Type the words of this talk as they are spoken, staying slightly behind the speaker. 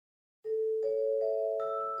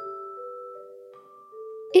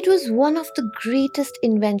It was one of the greatest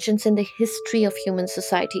inventions in the history of human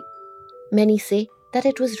society. Many say that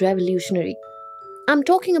it was revolutionary. I'm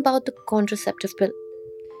talking about the contraceptive pill.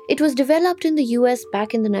 It was developed in the US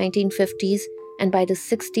back in the 1950s, and by the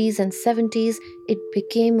 60s and 70s, it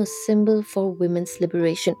became a symbol for women's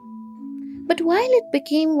liberation. But while it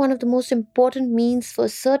became one of the most important means for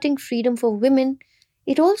asserting freedom for women,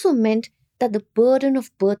 it also meant that the burden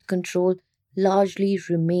of birth control largely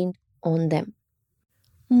remained on them.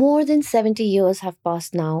 More than 70 years have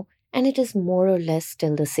passed now, and it is more or less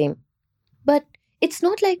still the same. But it's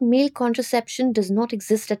not like male contraception does not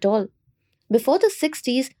exist at all. Before the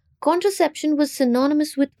 60s, contraception was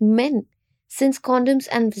synonymous with men, since condoms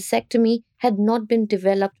and vasectomy had not been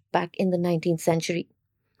developed back in the 19th century.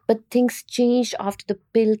 But things changed after the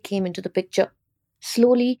pill came into the picture.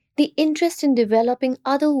 Slowly, the interest in developing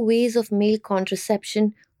other ways of male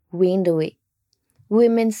contraception waned away.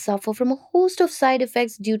 Women suffer from a host of side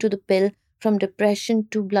effects due to the pill, from depression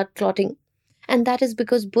to blood clotting. And that is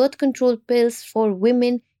because birth control pills for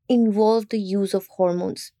women involve the use of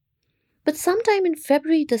hormones. But sometime in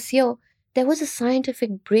February this year, there was a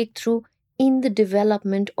scientific breakthrough in the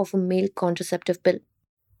development of a male contraceptive pill.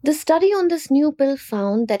 The study on this new pill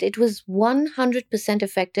found that it was 100%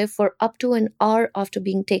 effective for up to an hour after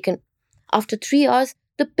being taken. After 3 hours,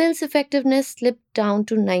 the pill's effectiveness slipped down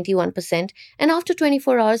to 91%, and after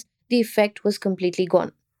 24 hours, the effect was completely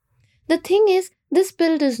gone. The thing is, this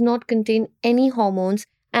pill does not contain any hormones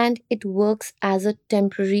and it works as a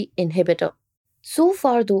temporary inhibitor. So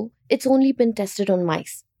far, though, it's only been tested on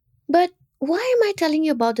mice. But why am I telling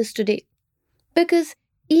you about this today? Because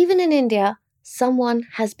even in India, someone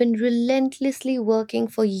has been relentlessly working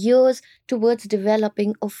for years towards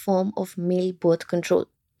developing a form of male birth control.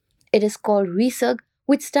 It is called RESUG,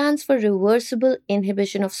 which stands for Reversible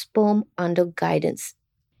Inhibition of Sperm Under Guidance.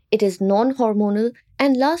 It is non hormonal,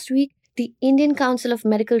 and last week, the Indian Council of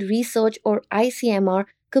Medical Research, or ICMR,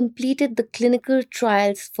 completed the clinical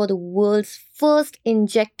trials for the world's first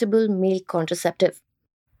injectable male contraceptive.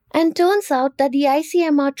 And turns out that the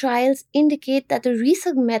ICMR trials indicate that the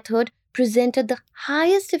RESUG method presented the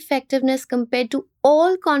highest effectiveness compared to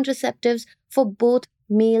all contraceptives for both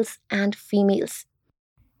males and females.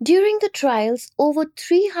 During the trials, over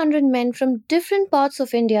 300 men from different parts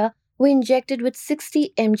of India were injected with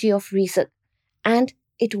 60 mg of RESUG, and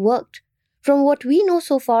it worked. From what we know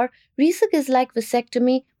so far, RESUG is like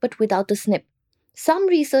vasectomy but without the snip. Some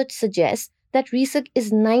research suggests that RESUG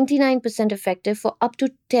is 99% effective for up to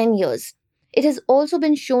 10 years. It has also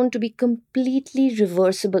been shown to be completely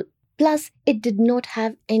reversible. Plus, it did not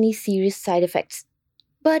have any serious side effects.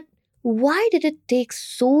 But why did it take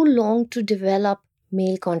so long to develop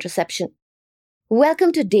male contraception?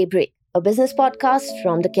 Welcome to Daybreak, a business podcast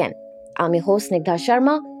from the Ken. I'm your host Snigdha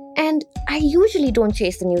Sharma, and I usually don't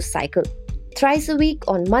chase the news cycle. Thrice a week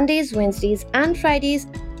on Mondays, Wednesdays, and Fridays,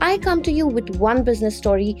 I come to you with one business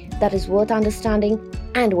story that is worth understanding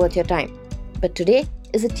and worth your time. But today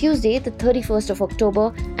is a Tuesday, the 31st of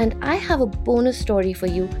October, and I have a bonus story for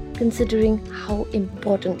you considering how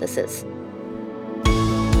important this is.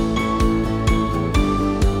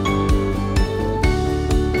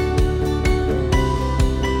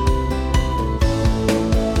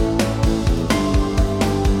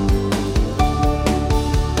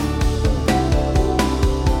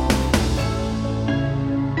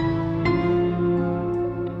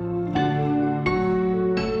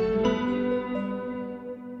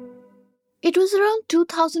 It was around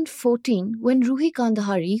 2014 when Ruhi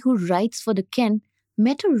Kandahari, who writes for the Ken,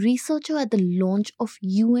 met a researcher at the launch of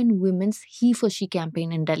UN Women's He for She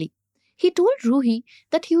campaign in Delhi. He told Ruhi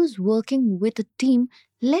that he was working with a team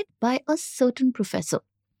led by a certain professor.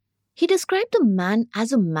 He described the man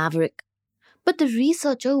as a maverick, but the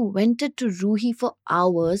researcher vented to Ruhi for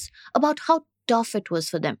hours about how tough it was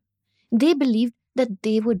for them. They believed that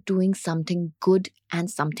they were doing something good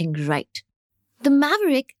and something right. The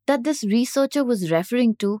maverick that this researcher was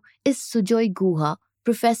referring to is Sujoy Guha,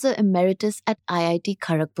 Professor Emeritus at IIT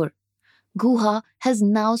Kharagpur. Guha has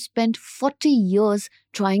now spent 40 years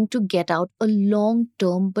trying to get out a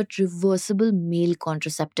long-term but reversible male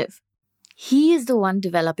contraceptive. He is the one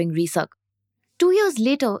developing RESUG. 2 years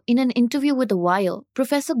later, in an interview with The Wire,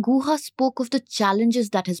 Professor Guha spoke of the challenges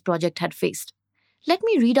that his project had faced. Let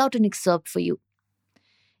me read out an excerpt for you.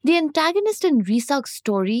 The antagonist in RESUG's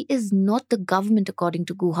story is not the government, according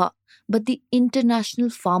to Guha, but the international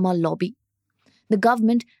pharma lobby. The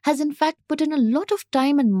government has in fact put in a lot of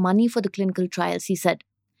time and money for the clinical trials, he said.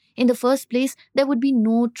 In the first place, there would be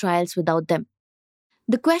no trials without them.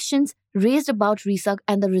 The questions raised about RESUG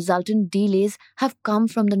and the resultant delays have come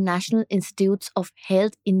from the National Institutes of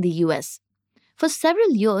Health in the US. For several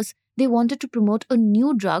years, they wanted to promote a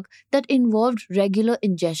new drug that involved regular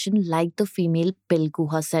ingestion like the female pill,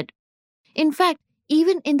 Guha said. In fact,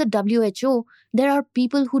 even in the WHO, there are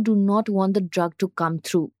people who do not want the drug to come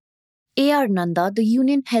through. A.R. Nanda, the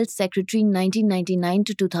Union Health Secretary in 1999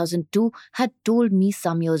 to 2002, had told me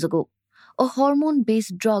some years ago, a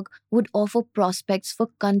hormone-based drug would offer prospects for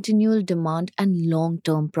continual demand and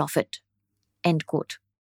long-term profit. End quote.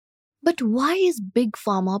 But why is Big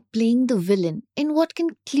Pharma playing the villain in what can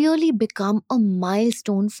clearly become a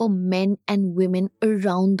milestone for men and women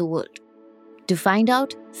around the world? To find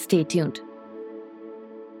out, stay tuned.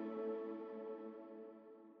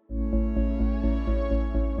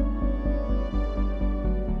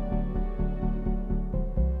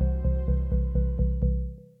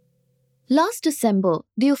 Last December,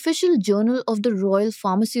 the official journal of the Royal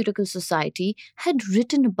Pharmaceutical Society had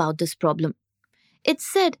written about this problem. It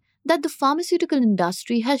said that the pharmaceutical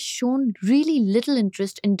industry has shown really little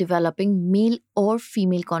interest in developing male or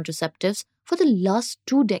female contraceptives for the last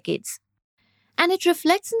 2 decades. And it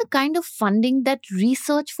reflects in the kind of funding that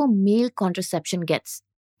research for male contraception gets.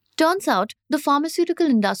 Turns out, the pharmaceutical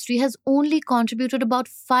industry has only contributed about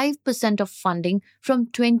 5% of funding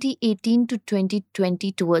from 2018 to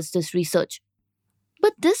 2020 towards this research.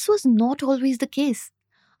 But this was not always the case.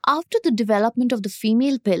 After the development of the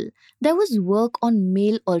female pill, there was work on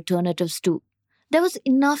male alternatives too. There was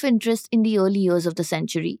enough interest in the early years of the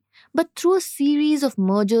century, but through a series of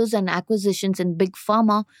mergers and acquisitions in Big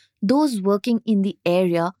Pharma, those working in the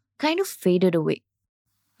area kind of faded away.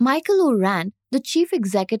 Michael Oran, the chief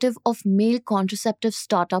executive of male contraceptive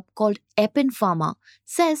startup called Epin Pharma,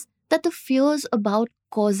 says that the fears about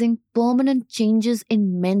causing permanent changes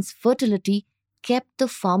in men's fertility kept the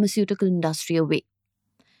pharmaceutical industry away.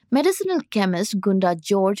 Medicinal chemist Gunda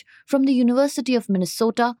George from the University of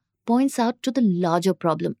Minnesota points out to the larger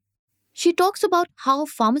problem. She talks about how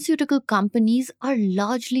pharmaceutical companies are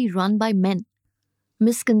largely run by men.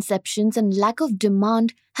 Misconceptions and lack of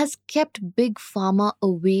demand has kept Big Pharma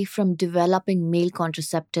away from developing male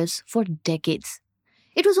contraceptives for decades.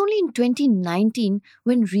 It was only in 2019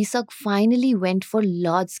 when Resuck finally went for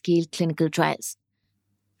large-scale clinical trials.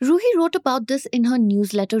 Ruhi wrote about this in her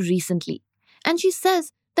newsletter recently, and she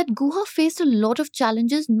says that Guha faced a lot of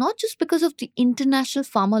challenges not just because of the international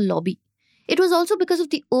pharma lobby. It was also because of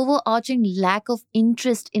the overarching lack of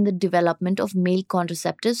interest in the development of male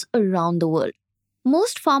contraceptives around the world.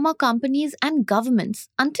 Most pharma companies and governments,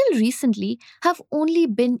 until recently, have only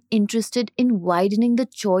been interested in widening the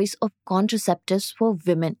choice of contraceptives for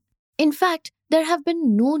women. In fact, there have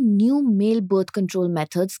been no new male birth control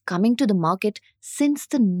methods coming to the market since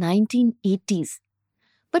the 1980s.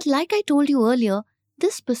 But like I told you earlier,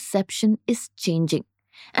 this perception is changing.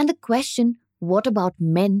 And the question, what about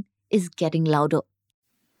men, is getting louder.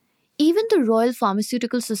 Even the Royal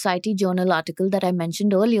Pharmaceutical Society journal article that I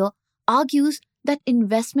mentioned earlier argues that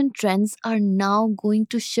investment trends are now going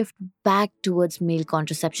to shift back towards male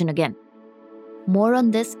contraception again. More on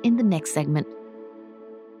this in the next segment.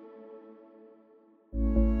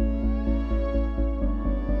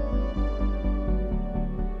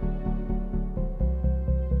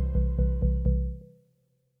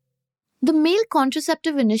 The Male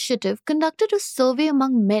Contraceptive Initiative conducted a survey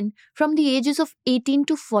among men from the ages of 18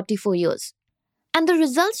 to 44 years. And the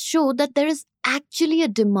results show that there is actually a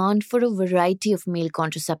demand for a variety of male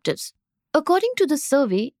contraceptives. According to the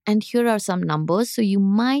survey, and here are some numbers, so you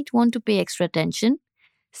might want to pay extra attention,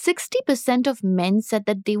 60% of men said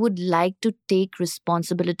that they would like to take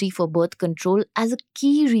responsibility for birth control as a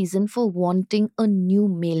key reason for wanting a new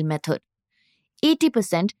male method.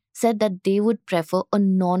 80% said that they would prefer a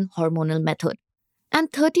non-hormonal method.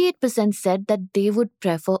 And 38% said that they would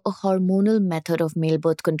prefer a hormonal method of male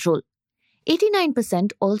birth control.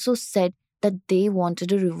 89% also said that they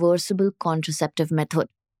wanted a reversible contraceptive method.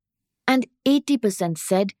 And 80%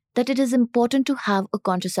 said that it is important to have a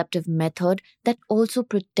contraceptive method that also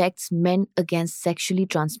protects men against sexually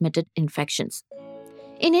transmitted infections.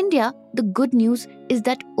 In India, the good news is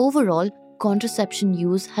that overall, contraception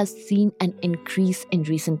use has seen an increase in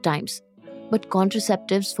recent times. But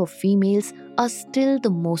contraceptives for females are still the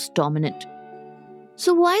most dominant.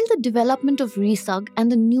 So while the development of Resuck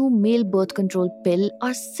and the new male birth control pill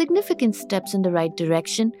are significant steps in the right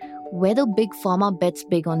direction, whether Big Pharma bets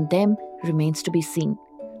big on them remains to be seen.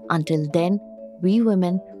 Until then, we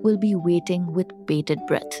women will be waiting with bated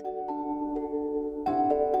breath.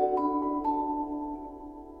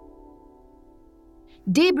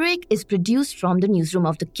 Daybreak is produced from the newsroom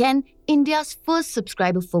of The Ken, India's first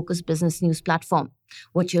subscriber-focused business news platform.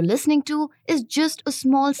 What you're listening to is just a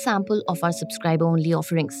small sample of our subscriber-only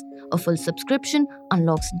offerings. A full subscription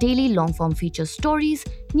unlocks daily long-form feature stories,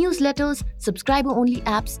 newsletters, subscriber-only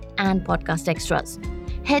apps, and podcast extras.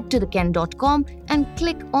 Head to theken.com and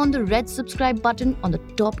click on the red subscribe button on the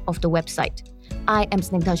top of the website. I am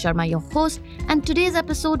Snigdha Sharma, your host, and today's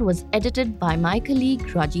episode was edited by my colleague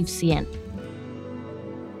Rajiv CN.